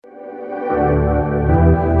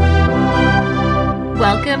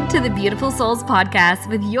Welcome to the Beautiful Souls podcast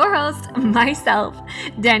with your host, myself,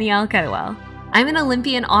 Danielle Kettlewell. I'm an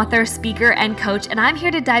Olympian author, speaker, and coach, and I'm here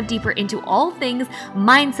to dive deeper into all things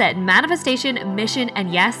mindset, manifestation, mission,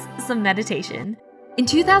 and yes, some meditation. In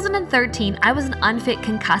 2013, I was an unfit,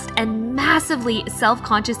 concussed, and massively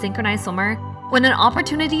self-conscious synchronized swimmer when an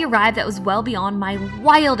opportunity arrived that was well beyond my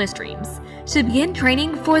wildest dreams to begin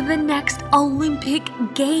training for the next Olympic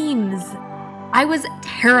Games. I was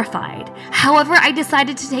terrified. However, I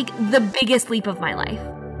decided to take the biggest leap of my life.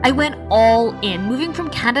 I went all in, moving from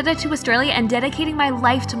Canada to Australia and dedicating my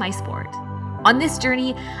life to my sport. On this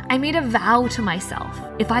journey, I made a vow to myself.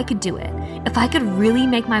 If I could do it, if I could really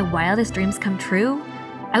make my wildest dreams come true,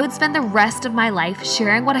 I would spend the rest of my life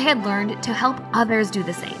sharing what I had learned to help others do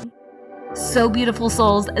the same. So beautiful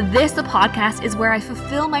souls, this podcast is where I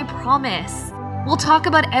fulfill my promise. We'll talk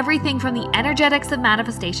about everything from the energetics of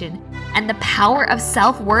manifestation and the power of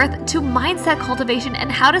self-worth to mindset cultivation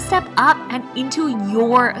and how to step up and into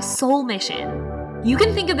your soul mission. You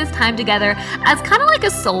can think of this time together as kind of like a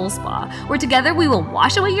soul spa, where together we will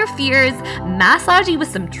wash away your fears, massage you with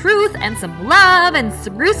some truth and some love, and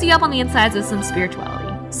spruce you up on the insides with some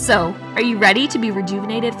spirituality. So, are you ready to be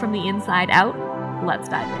rejuvenated from the inside out? Let's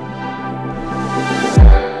dive in.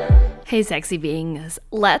 Hey, sexy beings.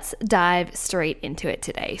 Let's dive straight into it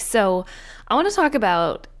today. So I want to talk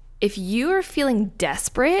about if you are feeling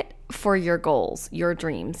desperate for your goals, your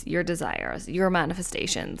dreams, your desires, your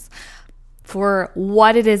manifestations, for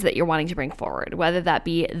what it is that you're wanting to bring forward, whether that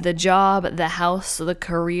be the job, the house, the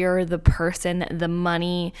career, the person, the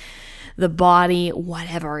money, the body,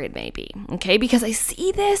 whatever it may be, okay? Because I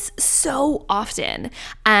see this so often,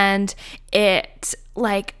 and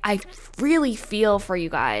I really feel for you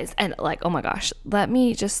guys, and oh my gosh, let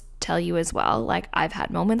me just tell you as well, I've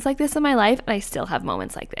had moments like this in my life, and I still have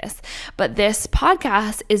moments like this, but this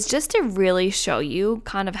podcast is just to really show you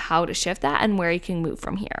kind of how to shift that and where you can move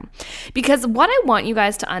from here. Because what I want you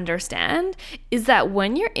guys to understand is that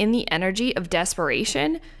when you're in the energy of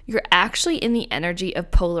desperation, you're actually in the energy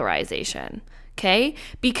of polarization. Okay?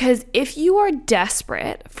 Because if you are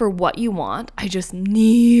desperate for what you want, I just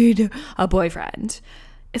need a boyfriend,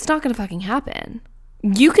 it's not going to fucking happen.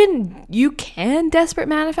 You can desperate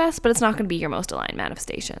manifest, but it's not going to be your most aligned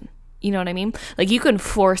manifestation. You know what I mean? You can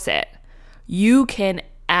force it. You can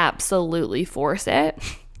absolutely force it,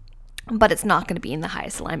 but it's not going to be in the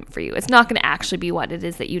highest alignment for you. It's not going to actually be what it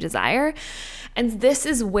is that you desire. And this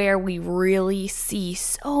is where we really see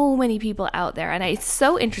so many people out there. And it's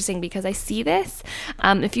so interesting because I see this.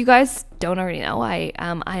 If you guys don't already know, I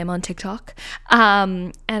am on TikTok.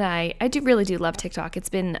 And I really do love TikTok. It's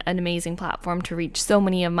been an amazing platform to reach so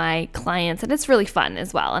many of my clients. And it's really fun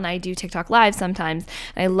as well. And I do TikTok live sometimes.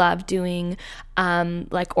 I love doing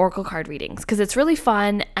oracle card readings because it's really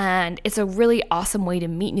fun and it's a really awesome way to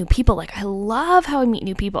meet new people. I love how I meet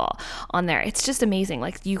new people on there. It's just amazing.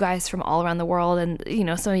 You guys from all around the world, and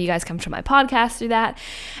some of you guys come to my podcast through that.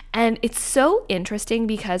 And it's so interesting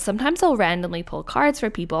because sometimes I'll randomly pull cards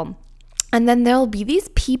for people, and then there'll be these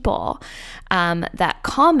people that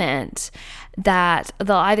comment that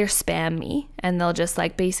they'll either spam me and they'll just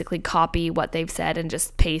basically copy what they've said and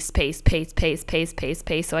just paste.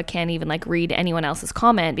 So I can't even read anyone else's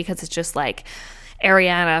comment because it's just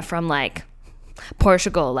Ariana from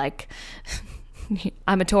Portugal,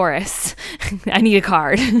 I'm a Taurus. I need a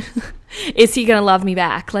card. Is he going to love me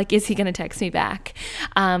back? Is he going to text me back?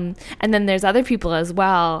 And then there's other people as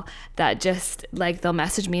well that just they'll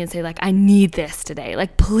message me and say I need this today.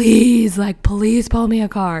 Please pull me a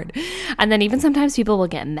card. And then even sometimes people will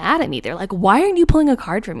get mad at me. They're why aren't you pulling a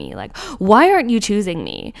card for me? Why aren't you choosing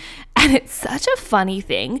me? And it's such a funny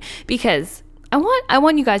thing because I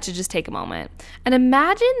want you guys to just take a moment and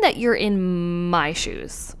imagine that you're in my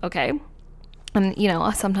shoes, okay? And,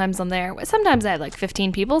 sometimes I'm there. Sometimes I have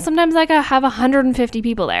 15 people. Sometimes I have 150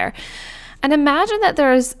 people there. And imagine that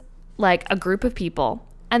there's a group of people.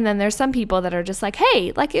 And then there's some people that are just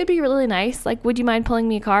hey, it would be really nice. Would you mind pulling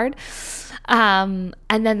me a card? And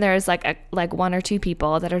then there's one or two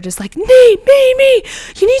people that are just me. You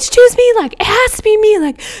need to choose me. It has to be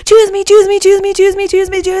me. Choose me.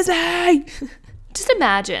 Just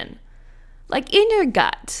imagine, in your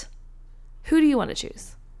gut, who do you want to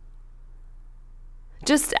choose?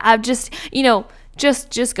 Just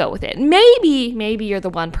go with it. Maybe you're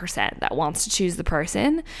the 1% that wants to choose the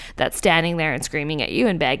person that's standing there and screaming at you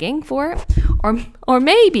and begging for it. Or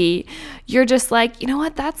maybe you're just you know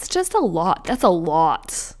what? That's just a lot. That's a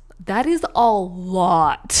lot. That is a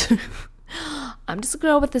lot. I'm just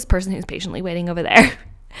going to go with this person who's patiently waiting over there.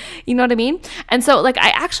 You know what I mean? And so like, I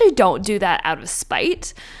actually don't do that out of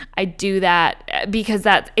spite. I do that because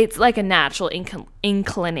it's like a natural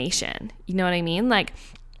inclination. You know what I mean? Like,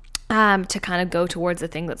 to kind of go towards the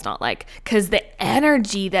thing that's not like, because the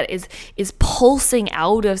energy that is pulsing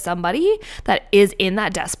out of somebody that is in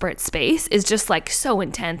that desperate space is just like so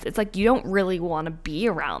intense. It's like you don't really want to be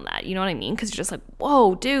around that. You know what I mean? Because you're just like,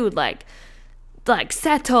 whoa, dude, like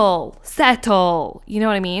settle. You know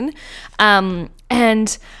what I mean?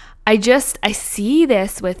 And I see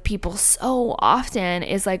this with people so often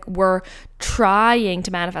is like we're trying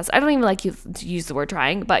to manifest. I don't even like to use the word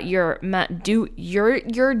trying, but you're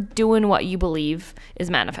doing what you believe is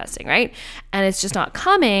manifesting, right? And it's just not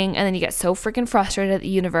coming, and then you get so freaking frustrated at the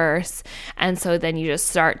universe, and so then you just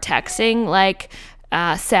start texting like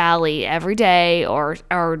Sally every day or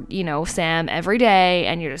Sam every day,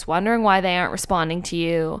 and you're just wondering why they aren't responding to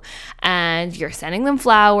you, and you're sending them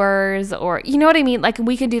flowers, or you know what I mean? Like,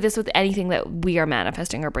 we can do this with anything that we are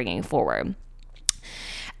manifesting or bringing forward.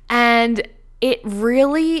 And it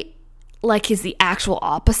really like is the actual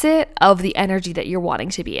opposite of the energy that you're wanting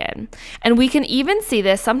to be in. And we can even see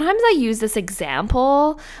this. Sometimes I use this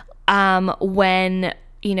example when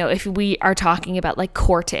if we are talking about like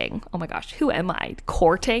courting. Oh my gosh, who am I?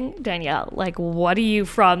 Courting? Danielle, like, what are you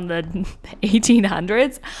from the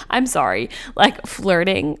 1800s? I'm sorry. Like,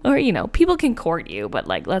 flirting, or, people can court you, but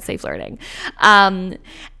like, let's say flirting. And,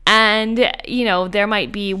 there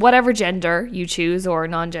might be whatever gender you choose or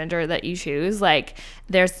non-gender that you choose, like,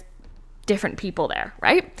 there's different people there,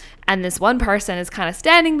 right? And this one person is kind of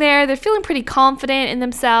standing there. They're feeling pretty confident in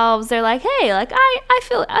themselves. They're like, hey, like I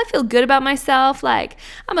feel good about myself. Like,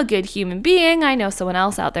 I'm a good human being. I know someone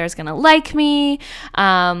else out there is going to like me.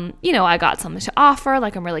 I got something to offer.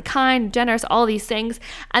 Like, I'm really kind, generous, all these things.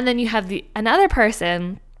 And then you have another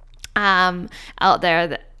person out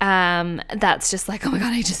there that's just like, oh my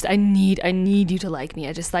God, I need you to like me.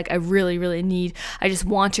 I just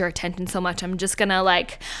want your attention so much. I'm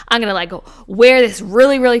gonna wear this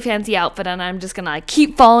really, really fancy outfit, and I'm just gonna like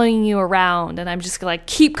keep following you around, and I'm just gonna like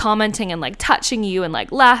keep commenting and like touching you and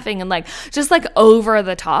like laughing and like just like over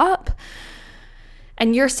the top.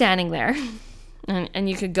 And you're standing there and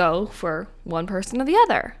you could go for one person or the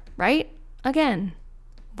other, right? Again,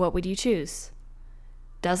 what would you choose?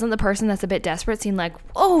 Doesn't the person that's a bit desperate seem like,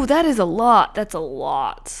 oh, that is a lot. That's a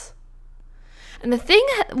lot. And the thing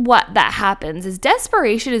that happens is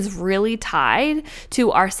desperation is really tied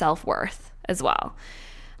to our self-worth as well.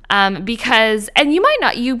 Because, and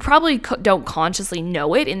you probably don't consciously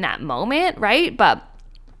know it in that moment, right? But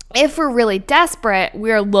if we're really desperate,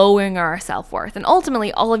 we're lowering our self-worth. And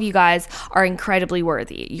ultimately, all of you guys are incredibly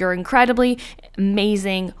worthy. You're incredibly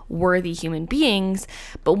amazing, worthy human beings.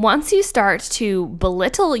 But once you start to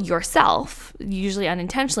belittle yourself, usually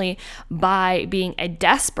unintentionally, by being a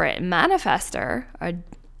desperate manifester,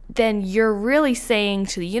 then you're really saying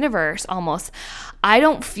to the universe almost, I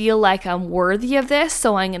don't feel like I'm worthy of this,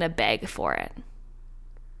 so I'm going to beg for it.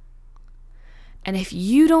 And if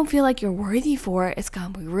you don't feel like you're worthy for it, it's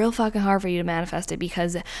going to be real fucking hard for you to manifest it,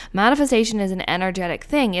 because manifestation is an energetic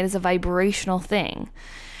thing. It is a vibrational thing.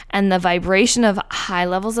 And the vibration of high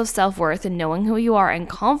levels of self-worth and knowing who you are and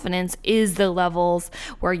confidence is the levels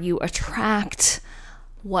where you attract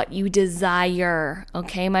what you desire.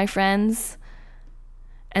 Okay, my friends?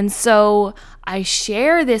 And so I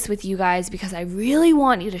share this with you guys because I really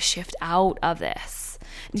want you to shift out of this.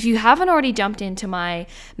 If you haven't already jumped into my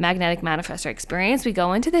Magnetic Manifestor experience, we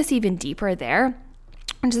go into this even deeper there,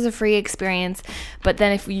 which is a free experience. But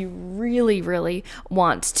then if you really, really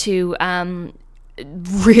want to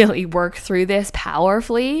really work through this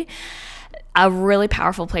powerfully, a really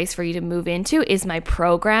powerful place for you to move into is my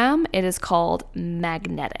program. It is called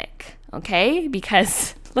Magnetic, okay?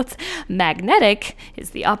 Because magnetic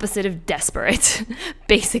is the opposite of desperate.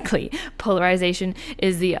 Basically, polarization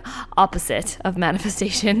is the opposite of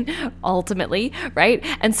manifestation, ultimately, right?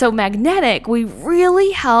 And so magnetic, we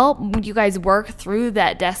really help you guys work through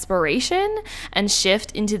that desperation and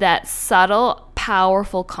shift into that subtle,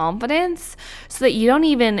 powerful confidence so that you don't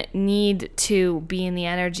even need to be in the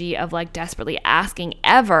energy of like desperately asking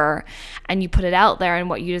ever, and you put it out there and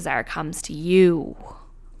what you desire comes to you,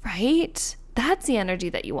 right? That's the energy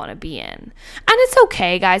that you want to be in. And it's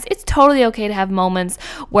okay, guys. It's totally okay to have moments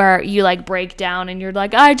where you like break down and you're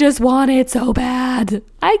like, I just want it so bad.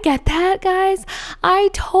 I get that, guys. I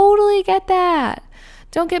totally get that.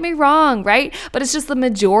 Don't get me wrong, right? But it's just the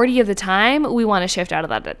majority of the time we want to shift out of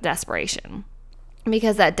that desperation.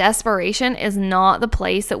 because that desperation is not the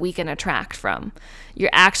place that we can attract from.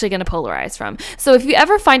 You're actually going to polarize from. So if you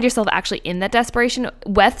ever find yourself actually in that desperation,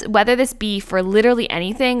 whether this be for literally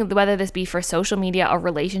anything, whether this be for social media, a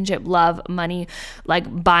relationship, love, money,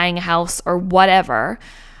 like buying a house or whatever,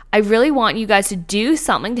 I really want you guys to do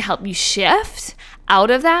something to help you shift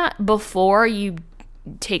out of that before you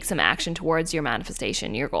take some action towards your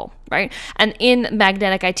manifestation, your goal, right? And in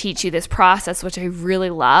Magnetic, I teach you this process, which I really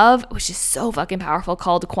love, which is so fucking powerful,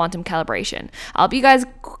 called quantum calibration. I'll help you guys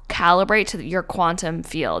calibrate to your quantum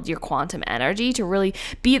field, your quantum energy, to really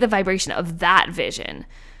be the vibration of that vision.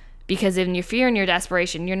 Because in your fear and your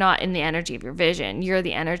desperation, you're not in the energy of your vision. You're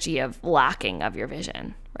the energy of lacking of your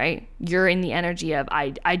vision, right? You're in the energy of, I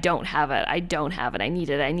don't have it. I don't have it. I need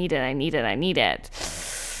it. I need it. I need it. I need it.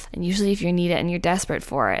 And usually if you need it and you're desperate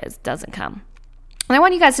for it, it doesn't come. And I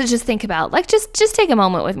want you guys to just think about, like, just take a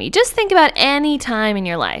moment with me. Just think about any time in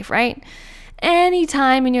your life, right? Any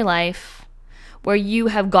time in your life where you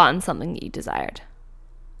have gotten something that you desired,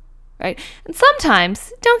 right? And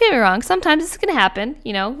sometimes, don't get me wrong, sometimes it's going to happen.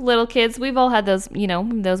 You know, little kids, we've all had those, you know,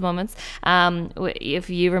 those moments. If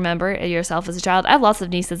you remember yourself as a child, I have lots of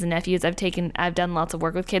nieces and nephews. I've done lots of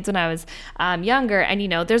work with kids when I was younger. And, you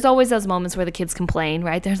know, there's always those moments where the kids complain,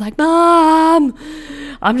 right? They're like, Mom,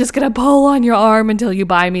 I'm just going to pull on your arm until you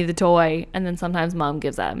buy me the toy. And then sometimes mom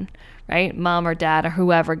gives in, right? Mom or dad or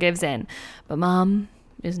whoever gives in. But mom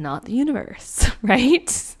is not the universe,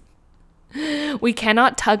 right? We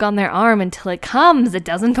cannot tug on their arm until it comes. It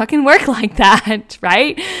doesn't fucking work like that,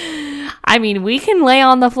 right? I mean, we can lay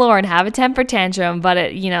on the floor and have a temper tantrum, but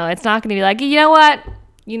it's not going to be like, you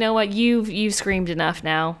know what, you've screamed enough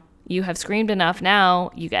now. You have screamed enough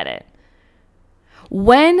now. You get it.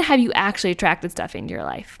 When have you actually attracted stuff into your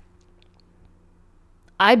life?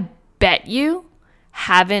 I bet you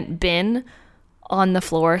haven't been on the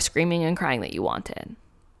floor screaming and crying that you wanted,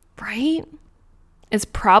 right? It's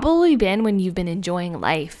probably been when you've been enjoying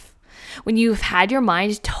life, when you've had your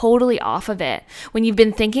mind totally off of it, when you've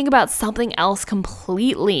been thinking about something else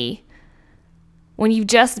completely, when you've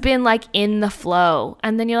just been like in the flow,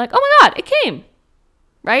 and then you're like, oh my God, it came,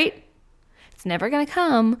 right? It's never going to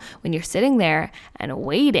come when you're sitting there and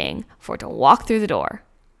waiting for it to walk through the door.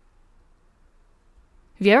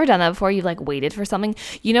 Have you ever done that before? You've like waited for something?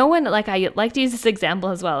 You know, when like I like to use this example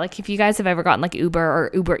as well. Like if you guys have ever gotten like Uber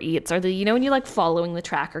or Uber Eats, or when you're like following the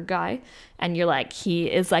tracker guy and you're like,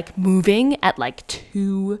 he is like moving at like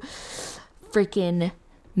 2 freaking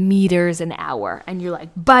meters an hour. And you're like,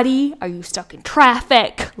 buddy, are you stuck in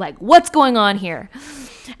traffic? Like what's going on here?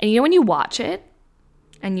 And you know, when you watch it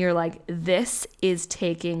and you're like, this is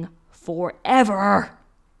taking forever,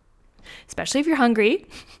 especially if you're hungry,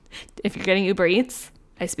 if you're getting Uber Eats.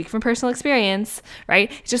 I speak from personal experience,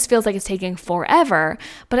 right? It just feels like it's taking forever,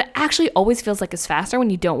 but it actually always feels like it's faster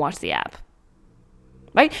when you don't watch the app,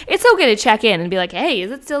 right? It's okay to check in and be like, hey,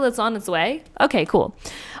 it's on its way? Okay, cool.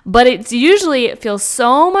 But it feels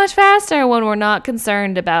so much faster when we're not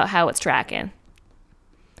concerned about how it's tracking.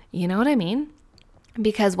 You know what I mean?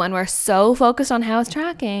 Because when we're so focused on how it's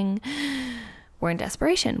tracking, we're in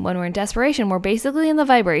desperation. When we're in desperation, we're basically in the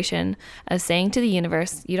vibration of saying to the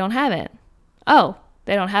universe, you don't have it. Oh,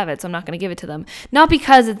 they don't have it, so I'm not going to give it to them. Not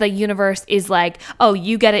because the universe is like, oh,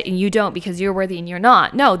 you get it and you don't because you're worthy and you're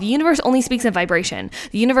not. No, the universe only speaks in vibration.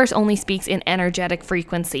 The universe only speaks in energetic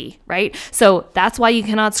frequency, right? So that's why you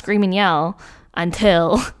cannot scream and yell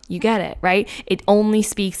until you get it, right? It only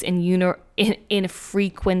speaks in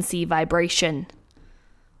frequency vibration.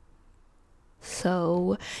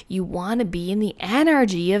 So you want to be in the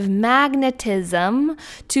energy of magnetism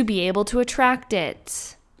to be able to attract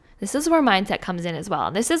it. This is where mindset comes in as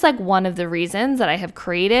well. This is like one of the reasons that I have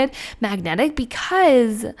created Magnetic,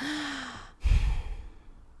 because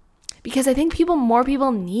I think more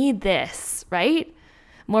people need this, right?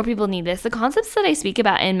 More people need this. The concepts that I speak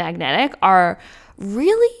about in Magnetic are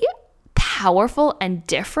really powerful and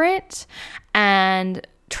different and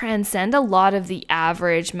transcend a lot of the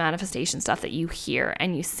average manifestation stuff that you hear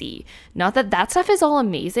and you see. Not that that stuff is all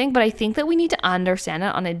amazing, but I think that we need to understand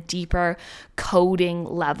it on a deeper coding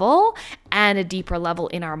level and a deeper level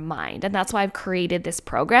in our mind. And that's why I've created this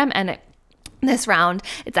program. And this round,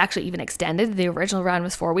 it's actually even extended. The original round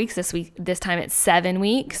was 4 weeks. This time it's 7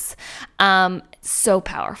 weeks. So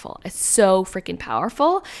powerful. It's so freaking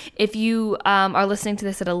powerful. If you are listening to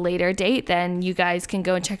this at a later date, then you guys can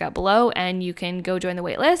go and check out below and you can go join the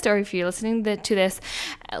wait list. Or if you're listening to this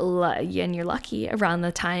and you're lucky around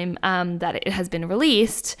the time that it has been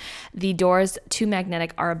released, the doors to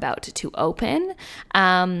Magnetic are about to open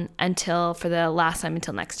for the last time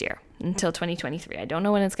until next year. until 2023. I don't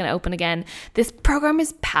know when it's going to open again. This program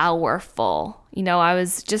is powerful. You know, I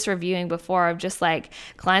was just reviewing before of just like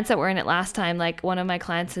clients that were in it last time. Like one of my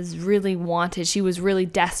clients she was really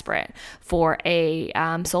desperate for a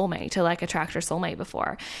soulmate, to like attract her soulmate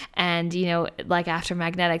before. And, you know, like after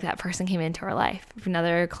magnetic, that person came into her life.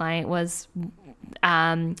 Another client was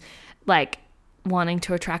like wanting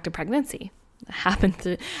to attract a pregnancy. Happened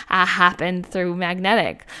through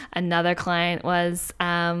magnetic. Another client was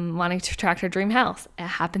wanting to attract her dream house. It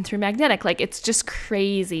happened through magnetic. Like, it's just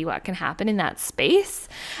crazy what can happen in that space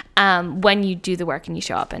when you do the work and you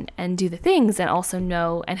show up and do the things, and also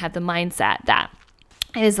know and have the mindset that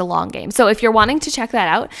it is a long game. So if you're wanting to check that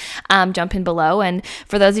out, jump in below. And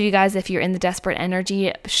for those of you guys, if you're in the desperate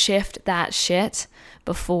energy, shift that shit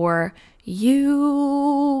before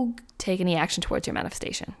you take any action towards your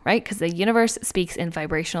manifestation, right? Because the universe speaks in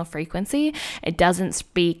vibrational frequency. It doesn't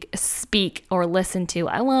speak or listen to,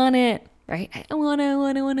 I want it, right? I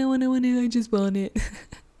just want it.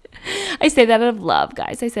 I say that out of love,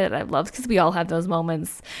 guys. I say that out of love because we all have those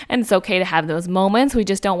moments, and it's okay to have those moments. We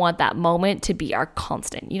just don't want that moment to be our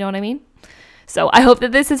constant. You know what I mean? So I hope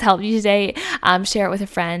that this has helped you today. Share it with a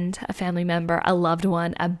friend, a family member, a loved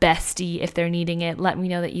one, a bestie if they're needing it. Let me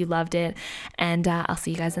know that you loved it. And I'll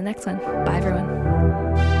see you guys in the next one. Bye,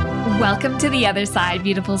 everyone. Welcome to the other side,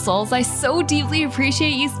 beautiful souls. I so deeply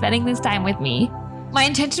appreciate you spending this time with me. My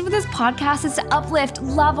intention with this podcast is to uplift,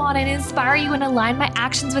 love on, and inspire you and align my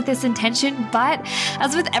actions with this intention. But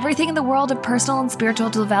as with everything in the world of personal and spiritual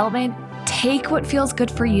development, take what feels good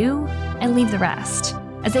for you and leave the rest.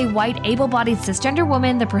 As a white, able-bodied, cisgender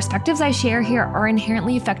woman, the perspectives I share here are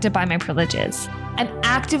inherently affected by my privileges. I'm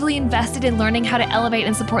actively invested in learning how to elevate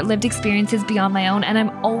and support lived experiences beyond my own, and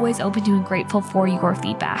I'm always open to and grateful for your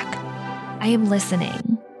feedback. I am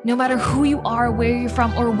listening. No matter who you are, where you're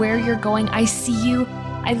from, or where you're going, I see you,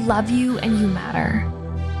 I love you, and you matter.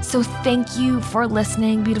 So thank you for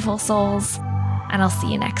listening, beautiful souls, and I'll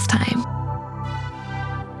see you next time.